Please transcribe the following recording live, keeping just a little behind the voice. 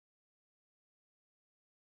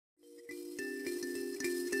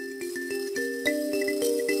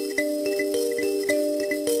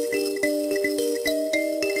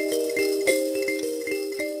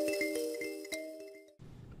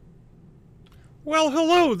Well,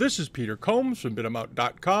 hello, this is Peter Combs from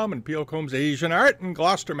Bidamount.com and P.O. Combs Asian Art in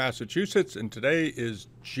Gloucester, Massachusetts, and today is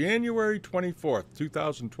January 24th,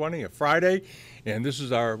 2020, a Friday, and this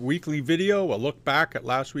is our weekly video, a look back at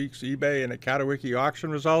last week's eBay and CATAWIKI auction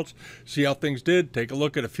results, see how things did, take a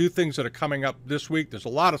look at a few things that are coming up this week. There's a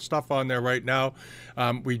lot of stuff on there right now.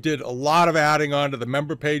 We did a lot of adding on to the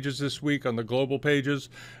member pages this week on the global pages,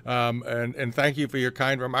 and thank you for your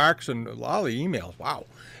kind remarks and a lot of the emails. Wow.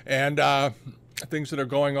 And things that are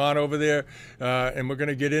going on over there, and we're going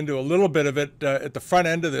to get into a little bit of it at the front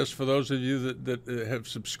end of this for those of you that have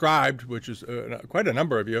subscribed, which is quite a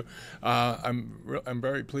number of you. I'm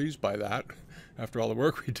very pleased by that after all the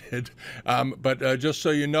work we did. But just so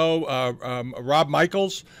you know, Rob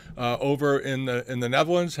Michaels over in the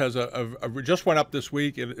Netherlands has just went up this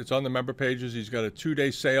week. It's on the member pages. He's got a 2-day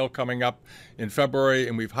sale coming up in February,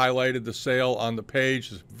 and we've highlighted the sale on the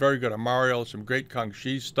page. It's very good Amariel, some great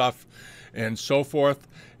Kangxi stuff, and so forth.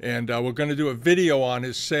 And we're going to do a video on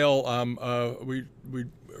his sale. We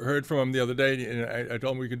heard from him the other day, and I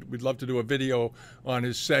told him we'd love to do a video on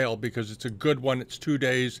his sale because it's a good one. It's 2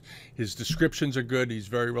 days. His descriptions are good. He's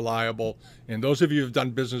very reliable. And those of you who've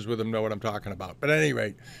done business with him know what I'm talking about. But at any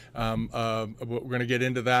rate, we're going to get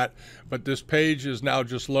into that. But this page is now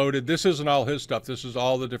just loaded. This isn't all his stuff. This is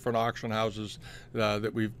all the different auction houses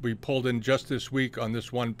that we pulled in just this week on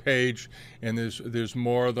this one page. And there's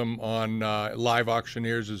more of them on live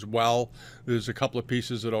auctioneers as well. There's a couple of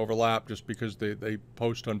pieces that overlap just because they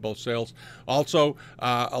post on both sales. Also,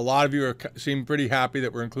 a lot of you seem pretty happy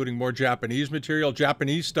that we're including more Japanese material.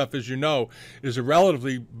 Japanese stuff, as you know, is a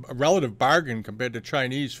relative bargain compared to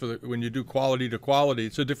Chinese when you do quality to quality.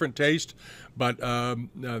 It's a different taste, but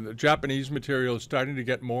the Japanese material is starting to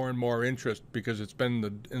get more and more interest because it's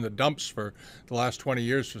been in the dumps for the last 20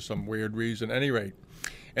 years for some weird reason. At any rate.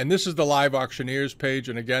 And this is the live auctioneers page.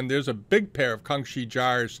 And again, there's a big pair of Kangxi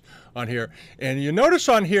jars on here. And you notice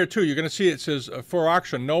on here too, you're going to see it says for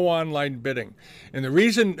auction, no online bidding. And the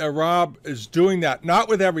reason Rob is doing that, not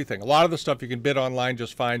with everything, a lot of the stuff you can bid online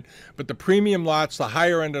just fine, but the premium lots, the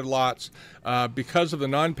higher ended lots, because of the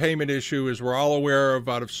non-payment issue, as we're all aware of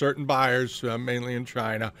out of certain buyers, mainly in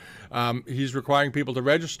China, he's requiring people to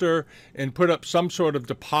register and put up some sort of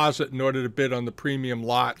deposit in order to bid on the premium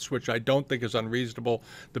lots, which I don't think is unreasonable.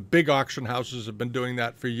 The big auction houses have been doing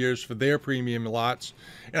that for years for their premium lots.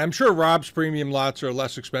 And I'm sure Rob's premium lots are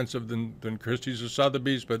less expensive than Christie's or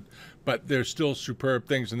Sotheby's, but they're still superb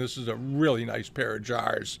things. And this is a really nice pair of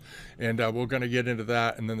jars. And we're going to get into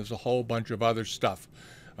that. And then there's a whole bunch of other stuff.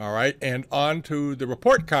 All right, and on to the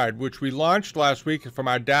report card, which we launched last week from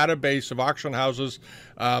our database of auction houses,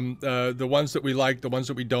 the ones that we like, the ones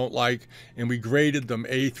that we don't like, and we graded them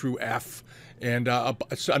A through F. And a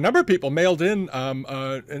number of people mailed in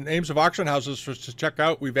names of auction houses for us to check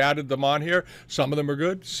out. We've added them on here. Some of them are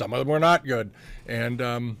good, some of them were not good.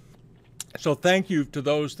 And so thank you to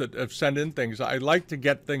those that have sent in things. I like to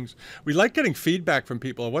get things. We like getting feedback from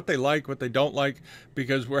people on what they like, what they don't like,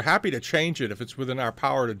 because we're happy to change it if it's within our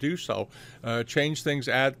power to do so. Change things,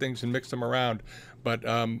 add things, and mix them around. But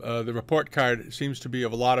the report card seems to be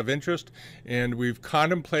of a lot of interest, and we've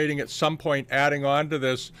contemplating at some point adding on to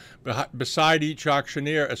this, beside each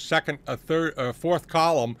auctioneer, a second, a third, a fourth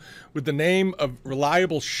column with the name of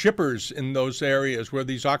reliable shippers in those areas where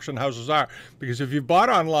these auction houses are. Because if you bought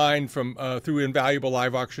online from through Invaluable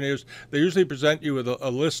Live Auctioneers, they usually present you with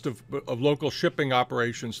a list of local shipping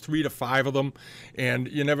operations, 3 to 5 of them, and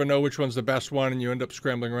you never know which one's the best one, and you end up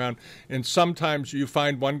scrambling around. And sometimes you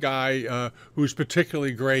find one guy who's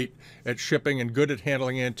particularly great at shipping and good at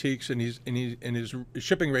handling antiques, and his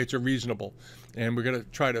shipping rates are reasonable. And we're going to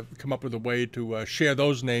try to come up with a way to share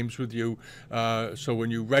those names with you, so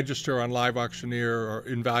when you register on Live Auctioneer or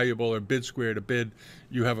Invaluable or Bid Square to bid,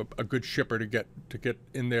 you have a good shipper to get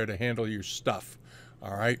in there to handle your stuff.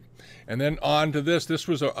 All right, and then on to this. This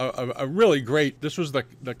was a really great. This was the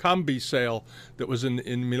Cambi sale that was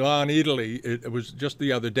in Milan, Italy. It was just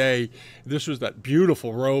the other day. This was that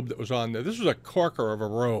beautiful robe that was on there. This was a corker of a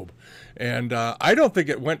robe, and I don't think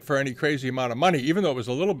it went for any crazy amount of money, even though it was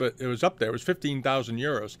a little bit. It was up there. It was 15,000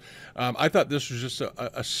 euros. I thought this was just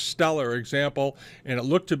a stellar example, and it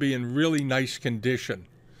looked to be in really nice condition.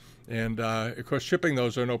 And, of course, shipping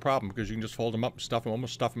those are no problem because you can just fold them up and stuff them,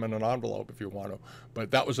 almost stuff them in an envelope if you want to.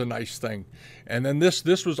 But that was a nice thing. And then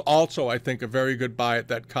this was also, I think, a very good buy at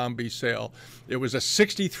that Cambi sale. It was a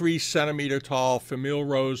 63-centimeter tall Famille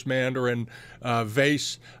Rose Mandarin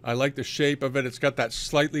vase. I like the shape of it. It's got that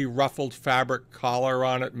slightly ruffled fabric collar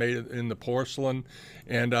on it made in the porcelain.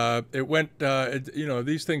 and it went. You know,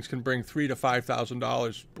 these things can bring $3,000 to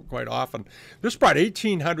 $5,000 quite often. This brought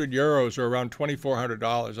 1,800 euros, or around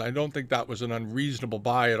 $2,400. I don't think that was an unreasonable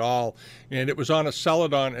buy at all, and it was on a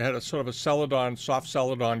celadon. It had a sort of a celadon, soft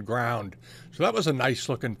celadon ground, so that was a nice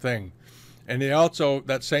looking thing. And they also,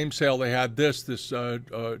 that same sale, they had this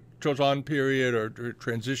Joseon period or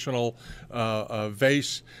transitional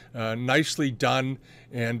vase, nicely done.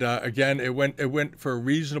 And again, it went for a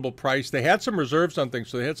reasonable price. They had some reserves on things,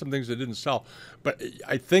 so they had some things that didn't sell. But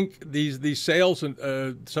I think these sales, and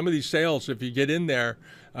some of these sales, if you get in there,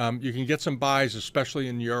 you can get some buys, especially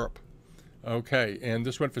in Europe. Okay, and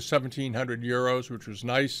this went for 1,700 euros, which was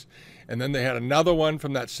nice. And then they had another one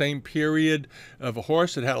from that same period of a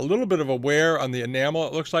horse. It had a little bit of a wear on the enamel,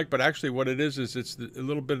 it looks like, but actually what it is it's a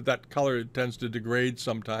little bit of that color. It tends to degrade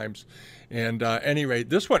sometimes. And at any rate,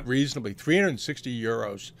 this went reasonably, 360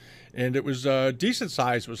 euros. And it was decent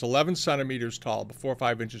size. It was 11 centimeters tall, 4 or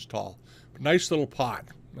 5 inches tall. Nice little pot.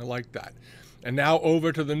 I like that. And now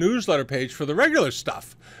over to the newsletter page for the regular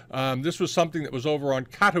stuff. This was something that was over on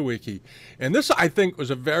CATAWIKI. And this, I think,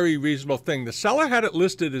 was a very reasonable thing. The seller had it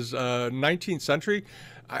listed as 19th century.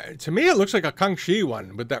 To me, it looks like a Kangxi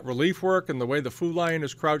one with that relief work and the way the Fu Lion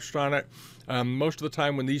is crouched on it. Most of the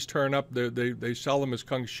time when these turn up, they sell them as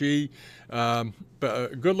Kangxi.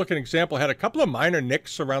 But a good-looking example. Had a couple of minor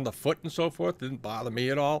nicks around the foot and so forth. Didn't bother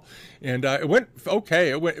me at all. And it went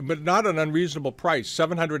okay. It went, but not an unreasonable price,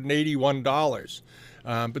 $781.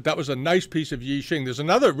 But that was a nice piece of Yixing. There's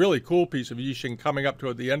another really cool piece of Yixing coming up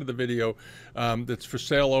toward the end of the video that's for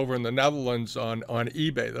sale over in the Netherlands on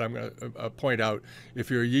eBay that I'm going to point out.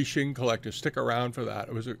 If you're a Yixing collector, stick around for that.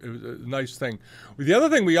 It was a nice thing. The other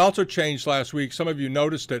thing we also changed last week, some of you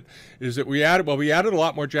noticed it, is that we added a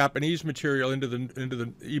lot more Japanese material into the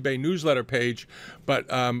eBay newsletter page, but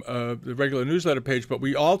the regular newsletter page. But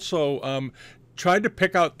we also tried to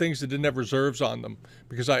pick out things that didn't have reserves on them,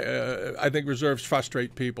 because I think reserves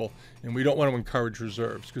frustrate people, and we don't want to encourage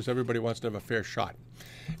reserves because everybody wants to have a fair shot.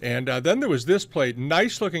 And then there was this plate,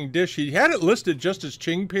 nice looking dish. He had it listed just as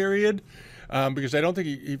Qing period, because I don't think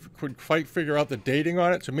he could quite figure out the dating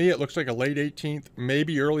on it. To me, it looks like a late 18th,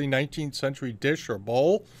 maybe early 19th century dish or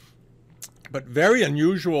bowl, but very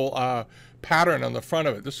unusual pattern on the front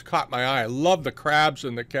of it. This caught my eye. I love the crabs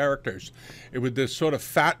and the characters. It with this sort of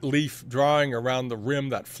fat leaf drawing around the rim,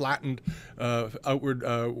 that flattened outward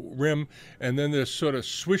rim, and then this sort of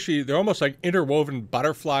swishy, they're almost like interwoven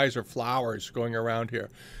butterflies or flowers going around here.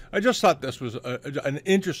 I just thought this was an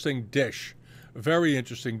interesting dish. A very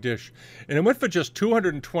interesting dish. And it went for just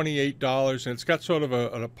 $228, and it's got sort of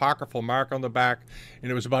an apocryphal mark on the back, and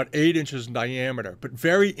it was about 8 inches in diameter, but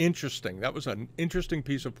very interesting. That was an interesting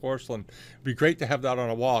piece of porcelain. It'd be great to have that on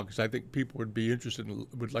a wall, because I think people would be interested and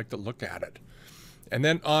would like to look at it. And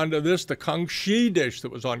then on to this, the Kangxi dish that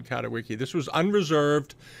was on CATAWIKI. This was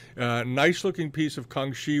unreserved, nice looking piece of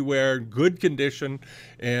Kangxi ware, good condition,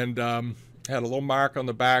 and had a little mark on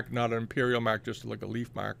the back, not an imperial mark, just like a leaf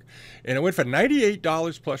mark. And it went for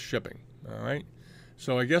 $98 plus shipping. All right.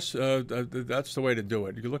 So I guess that's the way to do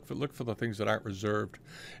it. You look for the things that aren't reserved.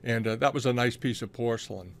 And that was a nice piece of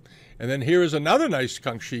porcelain. And then here is another nice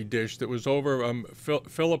Kangxi dish that was over,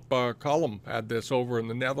 Philip Cullum had this over in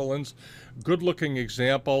the Netherlands. Good-looking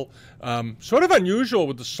example. Sort of unusual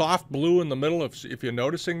with the soft blue in the middle, if you're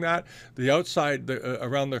noticing that. The outside,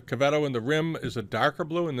 around the cavetto and the rim is a darker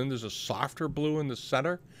blue, and then there's a softer blue in the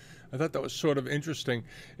center. I thought that was sort of interesting.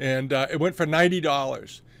 And it went for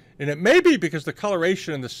 $90. And it may be because the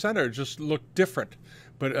coloration in the center just looked different.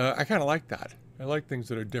 But I kind of like that. I like things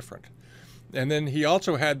that are different. And then he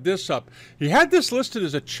also had this up. He had this listed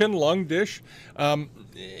as a Qin-lung dish.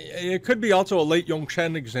 It could be also a late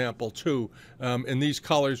Yongchen example, too, in these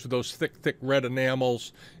colors with those thick red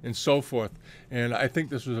enamels and so forth. And I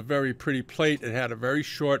think this was a very pretty plate. It had a very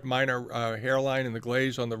short minor hairline in the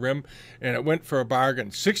glaze on the rim, and it went for a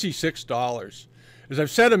bargain, $66. As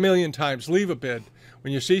I've said a million times, leave a bid.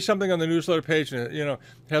 When you see something on the newsletter page and it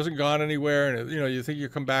hasn't gone anywhere, and you think you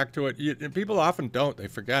come back to it, and people often don't; they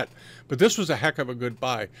forget. But this was a heck of a good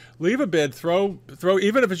buy. Leave a bid, throw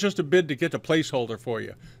even if it's just a bid to get a placeholder for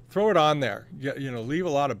you. Throw it on there. Leave a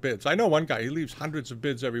lot of bids. I know one guy; he leaves hundreds of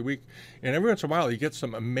bids every week, and every once in a while he gets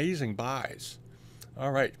some amazing buys.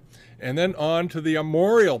 All right. And then on to the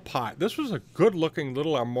armorial pot. This was a good-looking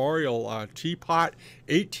little armorial teapot,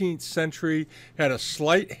 18th century. Had a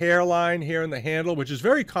slight hairline here in the handle, which is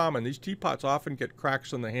very common. These teapots often get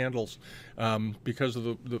cracks on the handles because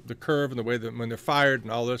of the curve and the way that when they're fired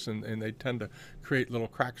and all this, and they tend to create little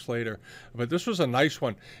cracks later. But this was a nice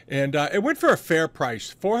one. And it went for a fair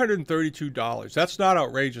price, $432. That's not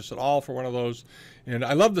outrageous at all for one of those. And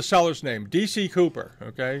I love the seller's name, D.C. Cooper,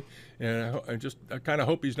 okay? And I kind of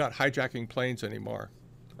hope he's not hijacking planes anymore.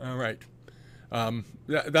 All right.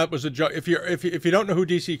 That was a joke. If you don't know who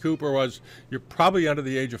D.C. Cooper was, you're probably under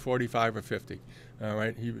the age of 45 or 50. All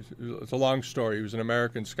right. It's a long story. He was an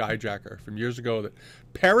American skyjacker from years ago that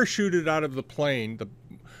parachuted out of the plane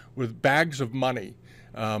with bags of money.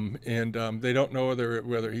 They don't know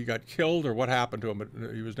whether he got killed or what happened to him, but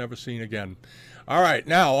he was never seen again. All right,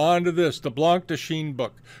 now on to this, the Blanc de Chine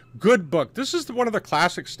book. Good book. This is one of the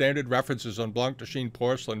classic standard references on Blanc de Chine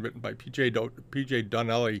porcelain written by P.J.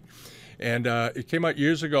 Donnelly. And it came out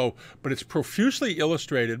years ago, but it's profusely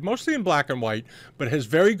illustrated, mostly in black and white, but has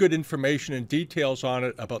very good information and details on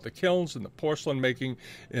it about the kilns and the porcelain making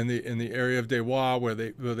in the area of Dewa where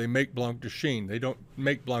they make Blanc de Chine. They don't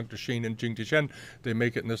make Blanc de Chine in Jingdezhen. They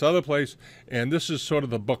make it in this other place, and this is sort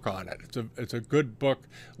of the book on it. It's a good book,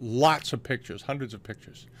 lots of pictures, hundreds of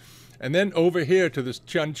pictures. And then over here to this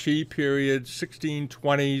Chunchi period,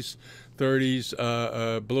 1620s,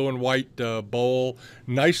 30s, blue and white bowl,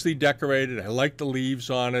 nicely decorated. I like the leaves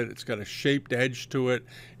on it. It's got a shaped edge to it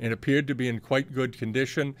and appeared to be in quite good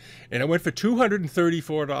condition. And it went for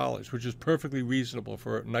 $234, which is perfectly reasonable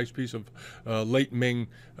for a nice piece of late Ming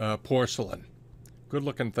porcelain. Good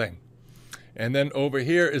looking thing. And then over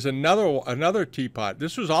here is another teapot.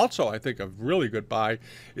 This was also, I think, a really good buy.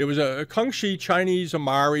 It was a Kangxi Chinese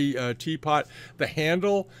Amari teapot. The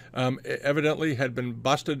handle evidently had been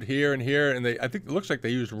busted here and here, and I think it looks like they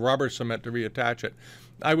used rubber cement to reattach it.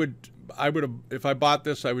 I would have, if I bought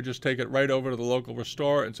this, I would just take it right over to the local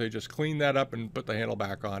store and say, just clean that up and put the handle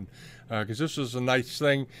back on, because this is a nice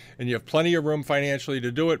thing, and you have plenty of room financially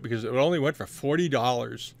to do it because it only went for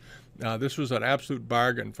 $40. This was an absolute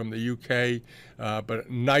bargain from the UK, but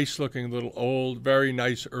nice looking little old, very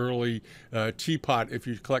nice early teapot. If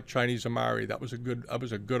you collect Chinese Amari, that was a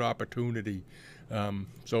good opportunity,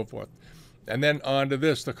 so forth. And then on to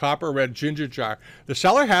this, the copper red ginger jar. The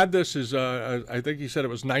seller had this as, I think he said it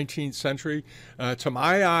was 19th century. To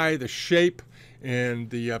my eye, the shape and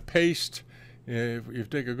the paste, if you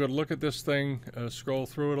take a good look at this thing, scroll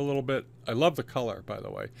through it a little bit. I love the color, by the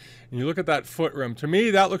way. And you look at that foot rim. To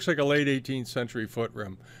me, that looks like a late 18th century foot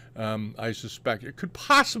rim. I suspect it could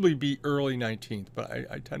possibly be early 19th, but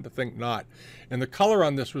I tend to think not. And the color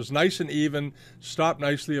on this was nice and even, stopped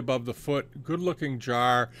nicely above the foot, good-looking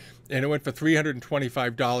jar, and it went for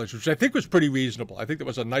 $325, which I think was pretty reasonable. I think that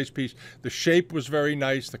was a nice piece. The shape was very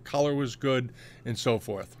nice, the color was good, and so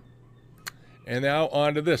forth. And now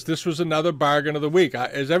on to this. This was another bargain of the week.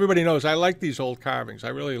 As everybody knows, I like these old carvings. I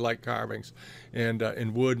really like carvings and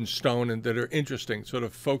in wood and stone and that are interesting, sort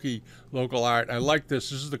of folky local art. I like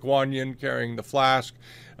this. This is the Guanyin carrying the flask.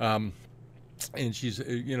 And she's,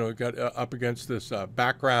 got up against this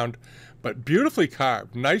background, but beautifully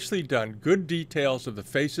carved, nicely done, good details of the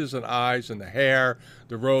faces and eyes and the hair,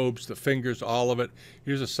 the robes, the fingers, all of it.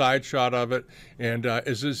 Here's a side shot of it. And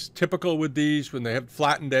as is typical with these, when they have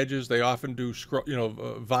flattened edges, they often do,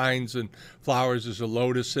 vines and flowers. There's a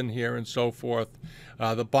lotus in here and so forth.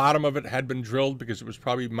 The bottom of it had been drilled because it was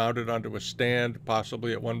probably mounted onto a stand,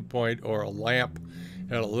 possibly at one point, or a lamp.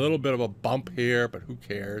 Had a little bit of a bump here, but who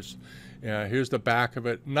cares? Here's the back of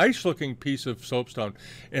it. Nice looking piece of soapstone.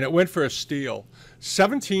 And it went for a steal.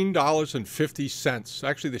 $17.50.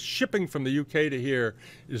 Actually, the shipping from the UK to here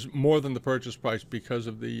is more than the purchase price because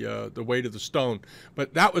of the weight of the stone.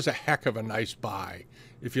 But that was a heck of a nice buy.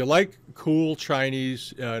 If you like cool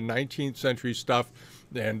Chinese 19th century stuff,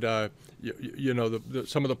 and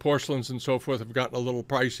some of the porcelains and so forth have gotten a little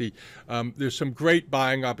pricey. There's some great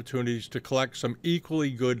buying opportunities to collect some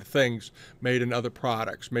equally good things made in other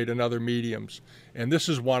products, made in other mediums, and this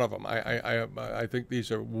is one of them. I think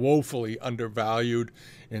these are woefully undervalued,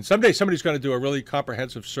 and someday somebody's going to do a really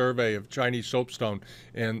comprehensive survey of Chinese soapstone,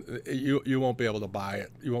 and you won't be able to buy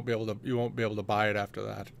it. You won't be able to buy it after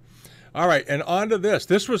that. All right, and on to this.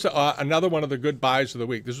 This was another one of the good buys of the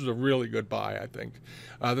week. This was a really good buy, I think.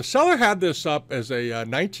 The seller had this up as a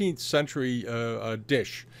 19th century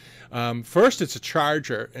dish. First, it's a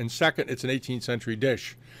charger, and second, it's an 18th century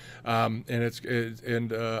dish. I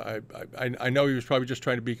know he was probably just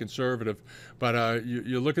trying to be conservative, but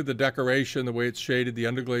you look at the decoration, the way it's shaded, the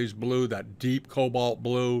underglazed blue, that deep cobalt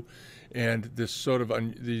blue, and this sort of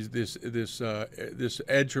this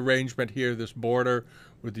edge arrangement here, this border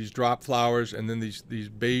with these drop flowers, and then these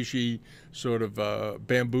beigey sort of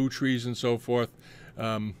bamboo trees and so forth.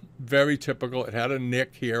 Very typical. It had a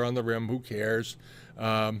nick here on the rim. Who cares?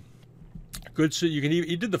 Good. So you can.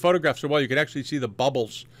 He did the photograph so well. You can actually see the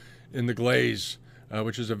bubbles in the glaze,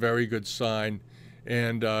 which is a very good sign.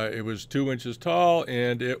 And it was 2 inches tall,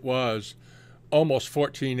 and it was almost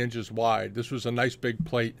 14 inches wide. This was a nice big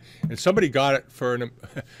plate, and somebody got it for an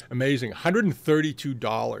amazing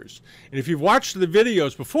 $132. And if you've watched the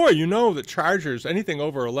videos before, you know that chargers, anything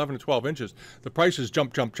over 11 to 12 inches, the prices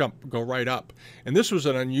jump, go right up. And this was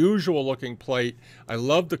an unusual looking plate. I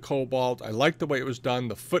loved the cobalt. I liked the way it was done.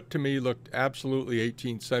 The foot to me looked absolutely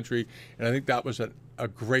 18th century, and I think that was a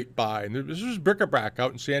great buy. And this was bric-a-brac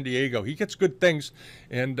out in San Diego. He gets good things,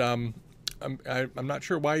 and I'm not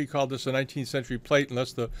sure why he called this a 19th century plate,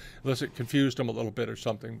 unless it confused him a little bit or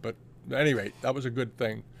something. But at any rate, that was a good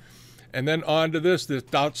thing. And then on to this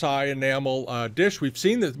outside enamel dish. We've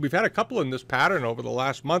seen this. We've had a couple in this pattern over the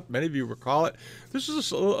last month. Many of you recall it. This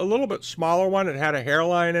is a little bit smaller one. It had a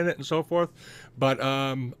hairline in it and so forth. But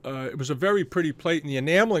it was a very pretty plate, and the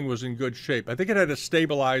enameling was in good shape. I think it had a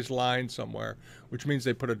stabilized line somewhere, which means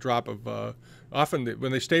they put a drop of, often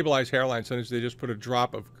when they stabilize hairlines, sometimes they just put a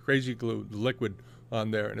drop of crazy glue liquid on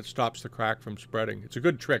there, and it stops the crack from spreading. It's a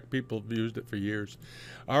good trick. People have used it for years.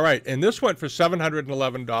 All right, and this went for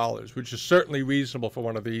 $711, which is certainly reasonable for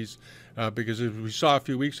one of these, because as we saw a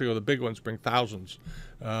few weeks ago, the big ones bring thousands.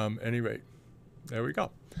 Any rate, there we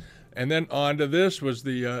go. And then on to this was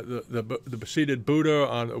the seated Buddha,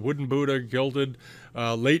 on a wooden Buddha, gilded,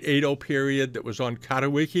 late Edo period, that was on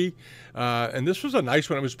CATAWIKI. And this was a nice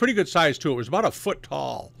one. It was pretty good size, too. It was about a foot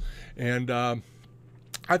tall. And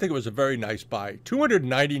I think it was a very nice buy.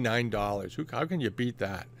 $299. How can you beat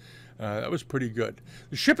that? That was pretty good.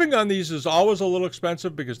 The shipping on these is always a little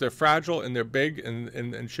expensive because they're fragile and they're big,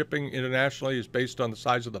 and shipping internationally is based on the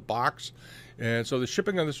size of the box. And so the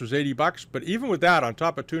shipping on this was $80. But even with that, on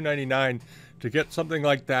top of $299, to get something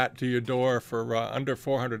like that to your door for under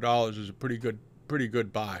 $400 is a pretty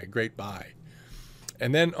good buy, great buy.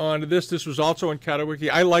 And then on to this. This was also in CATAWIKI.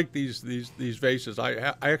 I like these vases.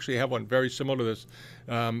 I actually have one very similar to this.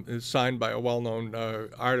 It's signed by a well-known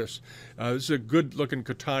artist. This is a good-looking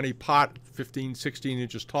Katani pot, 15, 16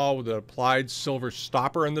 inches tall, with an applied silver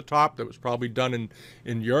stopper in the top that was probably done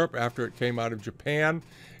in Europe after it came out of Japan.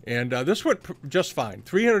 And this went just fine,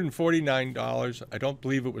 $349. I don't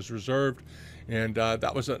believe it was reserved, and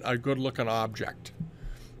that was a good-looking object.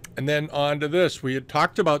 And then on to this. We had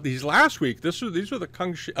talked about these last week. These were the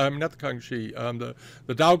Kangxi, not the Kangxi,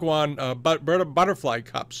 the Daoguan butterfly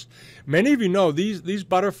cups. Many of you know this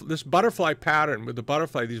butterfly pattern with the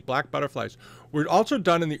butterfly, these black butterflies, were also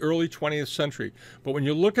done in the early 20th century. But when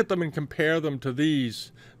you look at them and compare them to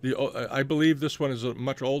these, I believe this one is a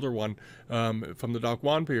much older one from the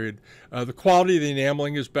Daoguan period. The quality of the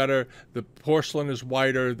enameling is better. The porcelain is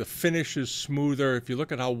whiter. The finish is smoother. If you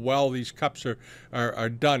look at how well these cups are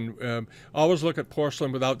done, always look at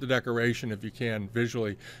porcelain without the decoration if you can,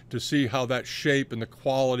 visually, to see how that shape and the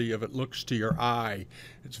quality of it looks to your eye.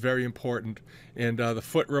 It's very important. And the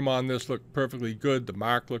foot rim on this looked perfectly good. The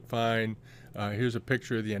mark looked fine. Here's a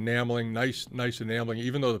picture of the enameling, nice enameling,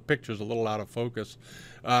 even though the picture's a little out of focus.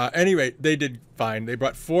 Anyway, they did fine. They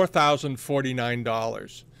brought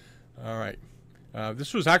 $4,049. All right.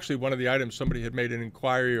 This was actually one of the items somebody had made an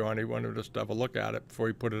inquiry on. He wanted us to have a look at it before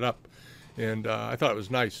he put it up, and I thought it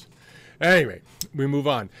was nice. Anyway, we move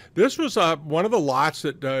on. This was one of the lots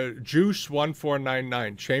that Juice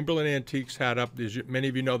 1499, Chamberlain Antiques, had up. As many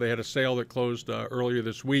of you know, they had a sale that closed earlier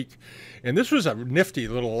this week. And this was a nifty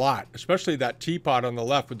little lot, especially that teapot on the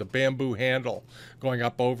left with the bamboo handle going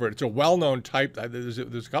up over it. It's a well-known type. There's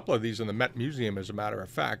a couple of these in the Met Museum, as a matter of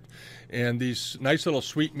fact. And these nice little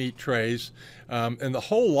sweetmeat trays. And the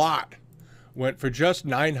whole lot went for just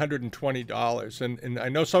 $920. And I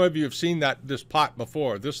know some of you have seen this pot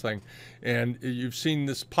before, this thing, and you've seen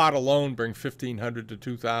this pot alone bring $1,500 to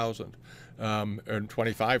 $2,000, and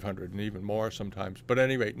 $2,500 and even more sometimes. But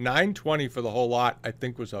anyway, $920 for the whole lot, I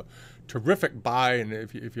think, was a terrific buy. And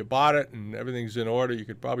if you bought it and everything's in order, you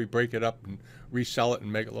could probably break it up and resell it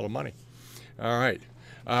and make a little money. All right.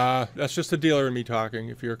 That's just the dealer and me talking.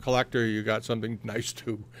 If you're a collector, you got something nice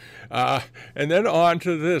too. And then on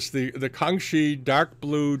to this, the Kangxi dark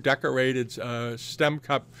blue decorated stem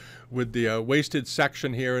cup with the wasted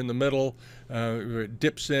section here in the middle. it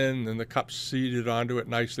dips in, and the cup's seated onto it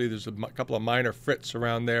nicely. There's a couple of minor frits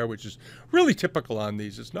around there, which is really typical on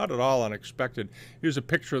these. It's not at all unexpected. Here's a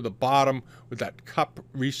picture of the bottom with that cup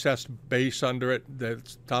recessed base under it.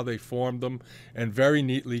 That's how they formed them, and very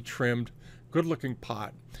neatly trimmed. Good-looking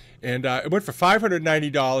pot. And it went for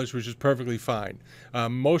 $590, which is perfectly fine.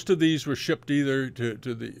 Most of these were shipped either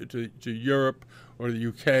to Europe or the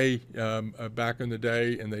UK back in the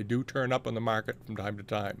day, and they do turn up on the market from time to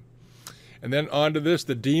time. And then onto this,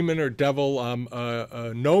 the Demon or Devil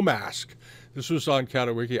No Mask. This was on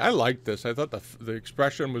CATAWIKI. I liked this. I thought the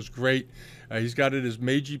expression was great. He's got it as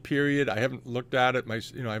Meiji period. I haven't looked at it. I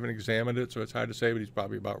haven't examined it, so it's hard to say, but he's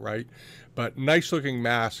probably about right. But nice looking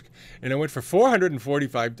mask. And it went for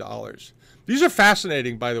 $445. These are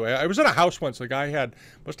fascinating, by the way. I was at a house once. The guy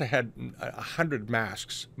must have had 100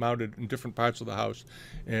 masks mounted in different parts of the house,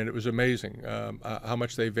 and it was amazing how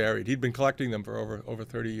much they varied. He'd been collecting them for over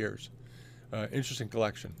 30 years. Interesting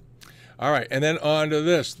collection. All right, and then on to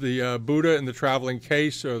this, the Buddha in the traveling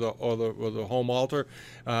case or the home altar.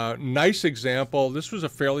 Nice example. This was a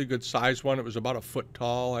fairly good size one. It was about a foot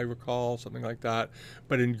tall, I recall, something like that.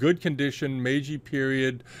 But in good condition, Meiji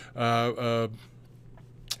period.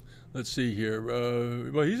 Let's see here.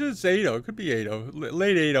 Well, he says Edo. It could be Edo,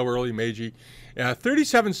 late Edo, early Meiji.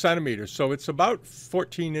 37 centimeters, so it's about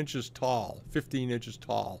 14 inches tall, 15 inches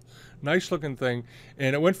tall. Nice looking thing,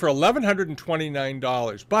 and it went for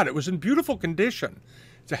 $1,129, but it was in beautiful condition.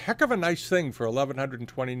 It's a heck of a nice thing for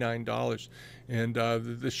 $1,129, and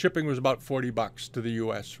the shipping was about $40 to the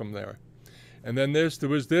U.S. from there. And then there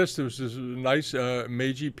was this nice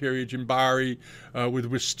Meiji period Jimbari with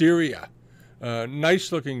wisteria. A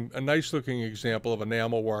nice looking example of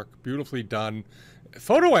enamel work, beautifully done.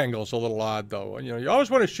 Photo angle's a little odd though. You always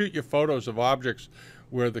want to shoot your photos of objects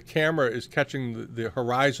where the camera is catching the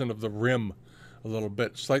horizon of the rim a little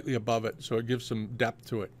bit, slightly above it, so it gives some depth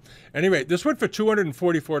to it. Anyway, this went for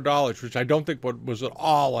 $244, which I don't think was at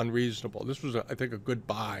all unreasonable. This was, I think, a good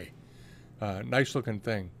buy. Nice looking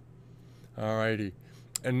thing. All righty.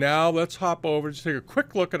 And now let's hop over, just take a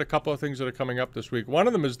quick look at a couple of things that are coming up this week. One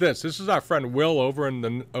of them is this. This is our friend Will over in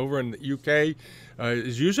the UK.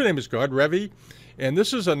 His username is Godrevi. And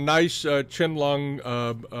this is a nice Chinlung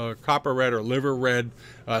copper red or liver red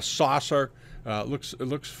saucer. It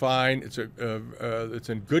looks fine. It's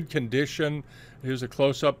in good condition. Here's a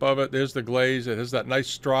close-up of it. There's the glaze. It has that nice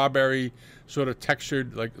strawberry sort of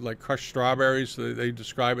textured, like crushed strawberries. They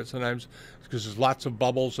describe it sometimes because there's lots of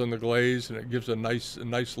bubbles in the glaze, and it gives a nice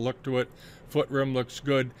look to it. Foot rim looks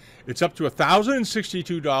good. It's up to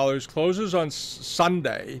 $1,062. Closes on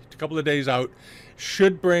Sunday, a couple of days out.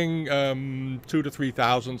 Should bring $2,000 to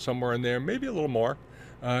 $3,000 somewhere in there, maybe a little more.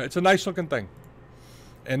 It's a nice looking thing.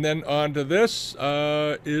 And then on to this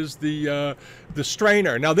is the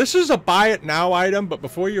strainer. Now this is a buy it now item, but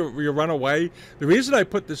before you run away, the reason I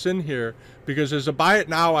put this in here because as a buy it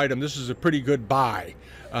now item, this is a pretty good buy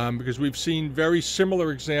because we've seen very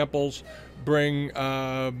similar examples bring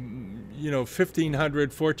 $1,500,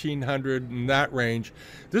 $1,400 in that range.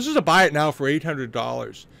 This is a buy it now for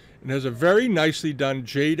 $800. It has a very nicely done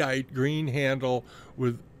jadeite green handle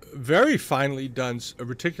with very finely done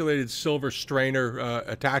reticulated silver strainer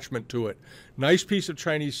attachment to it. Nice piece of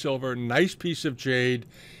Chinese silver, nice piece of jade,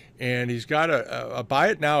 and he's got a buy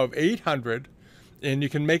it now of $800, and you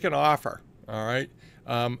can make an offer. All right,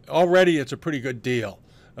 already it's a pretty good deal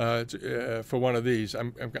for one of these.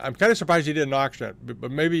 I'm kind of surprised he didn't auction it,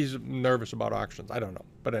 but maybe he's nervous about auctions. I don't know,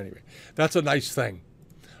 but anyway, that's a nice thing.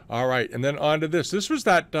 All right, and then on to this. This was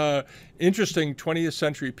that interesting 20th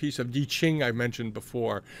century piece of I Ching I mentioned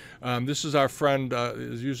before. This is our friend,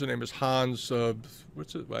 his username is Hans,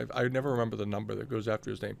 what's it? I never remember the number that goes after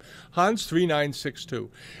his name. Hans3962.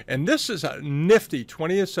 And this is a nifty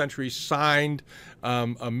 20th century signed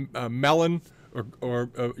a melon or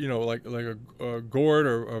like a gourd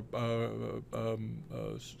or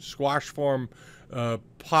squash form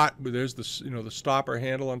pot. There's the stopper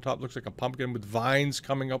handle on top. Looks like a pumpkin with vines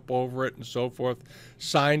coming up over it and so forth.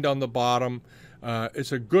 Signed on the bottom.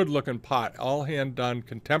 It's a good looking pot, all hand done,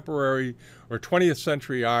 contemporary or 20th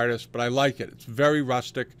century artist, but I like it. It's very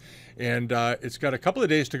rustic, and it's got a couple of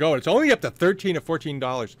days to go. It's only up to $13 or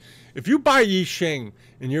 $14. If you buy I Ching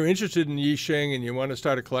and you're interested in I Ching and you want to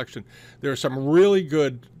start a collection, there are some really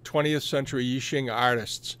good 20th century I Ching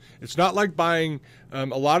artists. It's not like buying a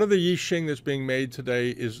lot of the I Ching that's being made today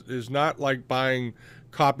is not like buying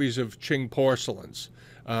copies of Qing porcelains.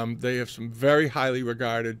 They have some very highly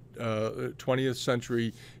regarded 20th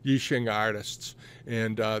century I Ching artists,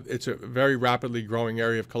 and it's a very rapidly growing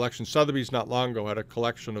area of collection. Sotheby's not long ago had a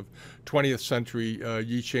collection of 20th century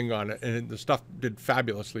I Ching on it, and the stuff did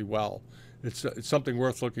fabulously well. it's something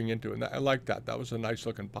worth looking into, and I like that. That was a nice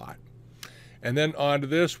looking pot. And then on to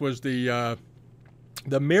this was the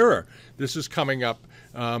mirror. This is coming up.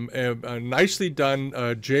 A nicely done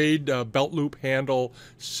jade belt loop handle,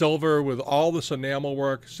 silver with all this enamel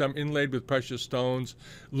work, some inlaid with precious stones.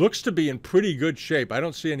 Looks to be in pretty good shape. I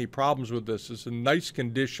don't see any problems with this. It's in nice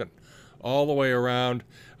condition all the way around.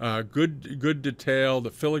 Good detail.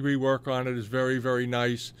 The filigree work on it is very, very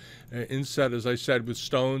nice. Inset, as I said, with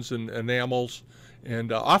stones and enamels.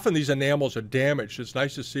 And often these enamels are damaged. It's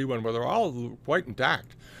nice to see one where they're all quite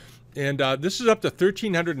intact. And this is up to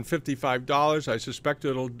 $1,355. I suspect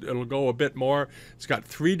it'll go a bit more. It's got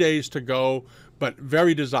 3 days to go, but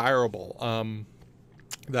very desirable.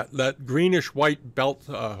 That greenish white belt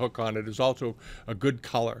hook on it is also a good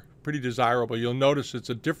color, pretty desirable. You'll notice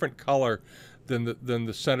it's a different color than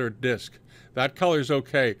the center disc. That color's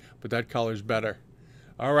okay, but that color's better.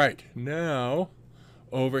 All right, now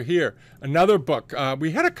over here, another book.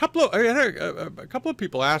 We had a couple of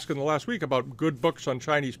people ask in the last week about good books on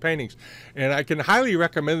Chinese paintings, and I can highly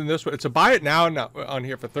recommend this one. It's a buy it now on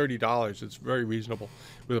here for $30. It's very reasonable,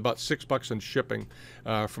 with about $6 in shipping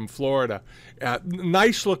from Florida.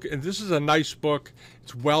 Nice look. This is a nice book.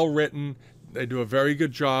 It's well written. They do a very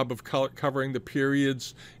good job of covering the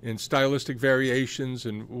periods and stylistic variations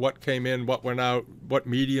and what came in, what went out, what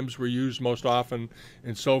mediums were used most often,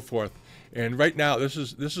 and so forth. And right now, this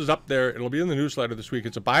is up there. It'll be in the newsletter this week.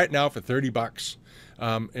 It's a buy it now for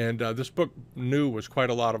 $30. This book new was quite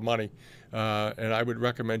a lot of money, and I would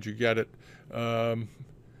recommend you get it.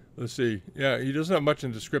 Let's see. Yeah, he doesn't have much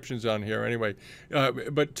in descriptions on here anyway.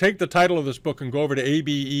 But take the title of this book and go over to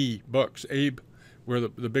ABE Books. Abe, we're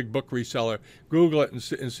the big book reseller. Google it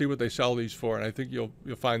and see what they sell these for, and I think you'll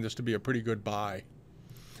find this to be a pretty good buy.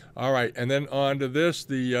 All right, and then on to this.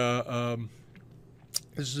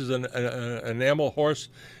 This is an enamel horse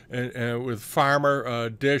with farmer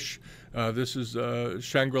dish. This is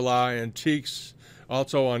Shangri-La Antiques.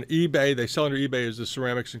 Also on eBay, they sell under eBay as the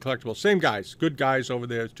ceramics and collectibles. Same guys, good guys over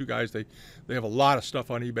there. There's two guys. They have a lot of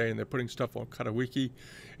stuff on eBay, and they're putting stuff on CATAWIKI.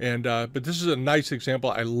 And but this is a nice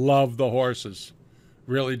example. I love the horses.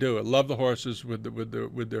 Really do. I love the horses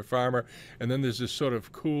with their farmer, and then there's this sort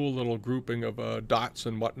of cool little grouping of dots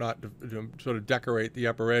and whatnot to sort of decorate the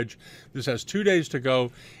upper edge. This has 2 days to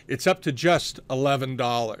go. It's up to just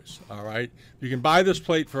 $11. All right, you can buy this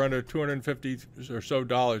plate for under $250 or so.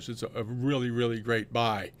 It's a really, really great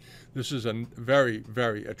buy. This is a very,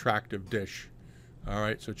 very attractive dish. All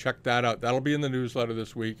right, so check that out. That'll be in the newsletter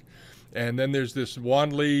this week. And then there's this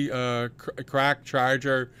Wanli crack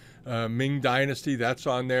charger. Ming Dynasty, that's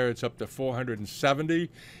on there. It's up to $470.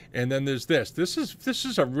 And then there's this. This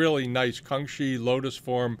is a really nice Kangxi lotus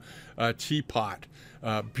form teapot.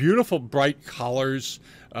 Beautiful bright colors,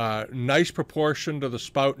 nice proportion to the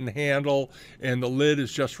spout and handle, and the lid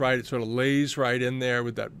is just right. It sort of lays right in there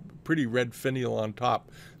with that pretty red finial on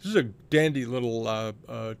top. This is a dandy little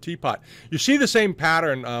teapot. You see the same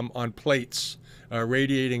pattern on plates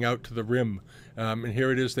radiating out to the rim. And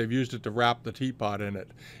here it is. They've used it to wrap the teapot in it.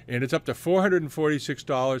 And it's up to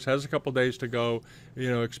 $446. Has a couple days to go. You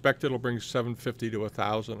know, expect it'll bring $750 to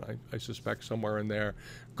 $1,000. I suspect somewhere in there.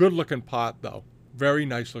 Good looking pot, though. Very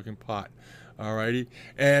nice looking pot. All righty.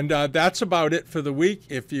 And that's about it for the week.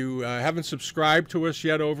 If you haven't subscribed to us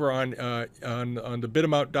yet over on the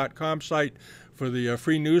Bidamount.com site for the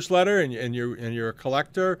free newsletter, and you're a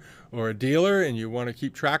collector or a dealer and you want to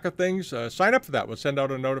keep track of things, sign up for that. We'll send out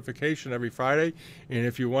a notification every Friday. And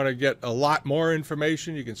if you want to get a lot more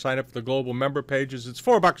information, you can sign up for the global member pages. It's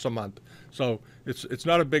 $4 a month. So it's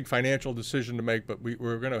not a big financial decision to make, but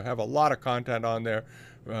we're going to have a lot of content on there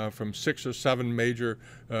from 6 or 7 major,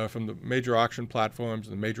 from the major auction platforms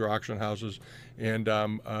and the major auction houses. And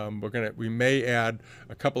we may add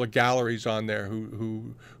a couple of galleries on there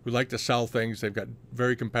who like to sell things. They've got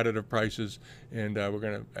very competitive prices, and we're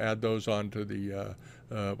going to add those onto the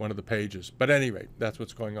one of the pages. But anyway, that's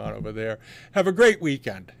what's going on over there. Have a great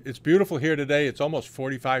weekend. It's beautiful here today. It's almost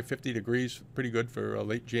 45, 50 degrees, pretty good for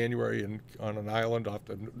late January and on an island off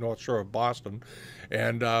the north shore of Boston.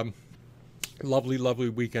 And lovely, lovely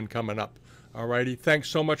weekend coming up. Alrighty, thanks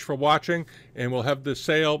so much for watching, and we'll have the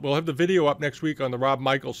sale. We'll have the video up next week on the Rob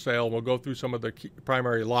Michaels sale. We'll go through some of the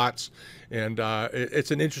primary lots, and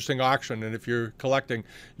it's an interesting auction. And if you're collecting,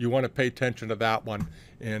 you want to pay attention to that one.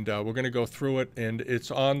 And we're going to go through it, and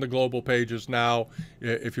it's on the global pages now.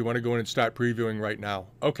 If you want to go in and start previewing right now.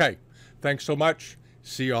 Okay, thanks so much.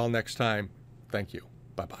 See you all next time. Thank you.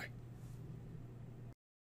 Bye bye.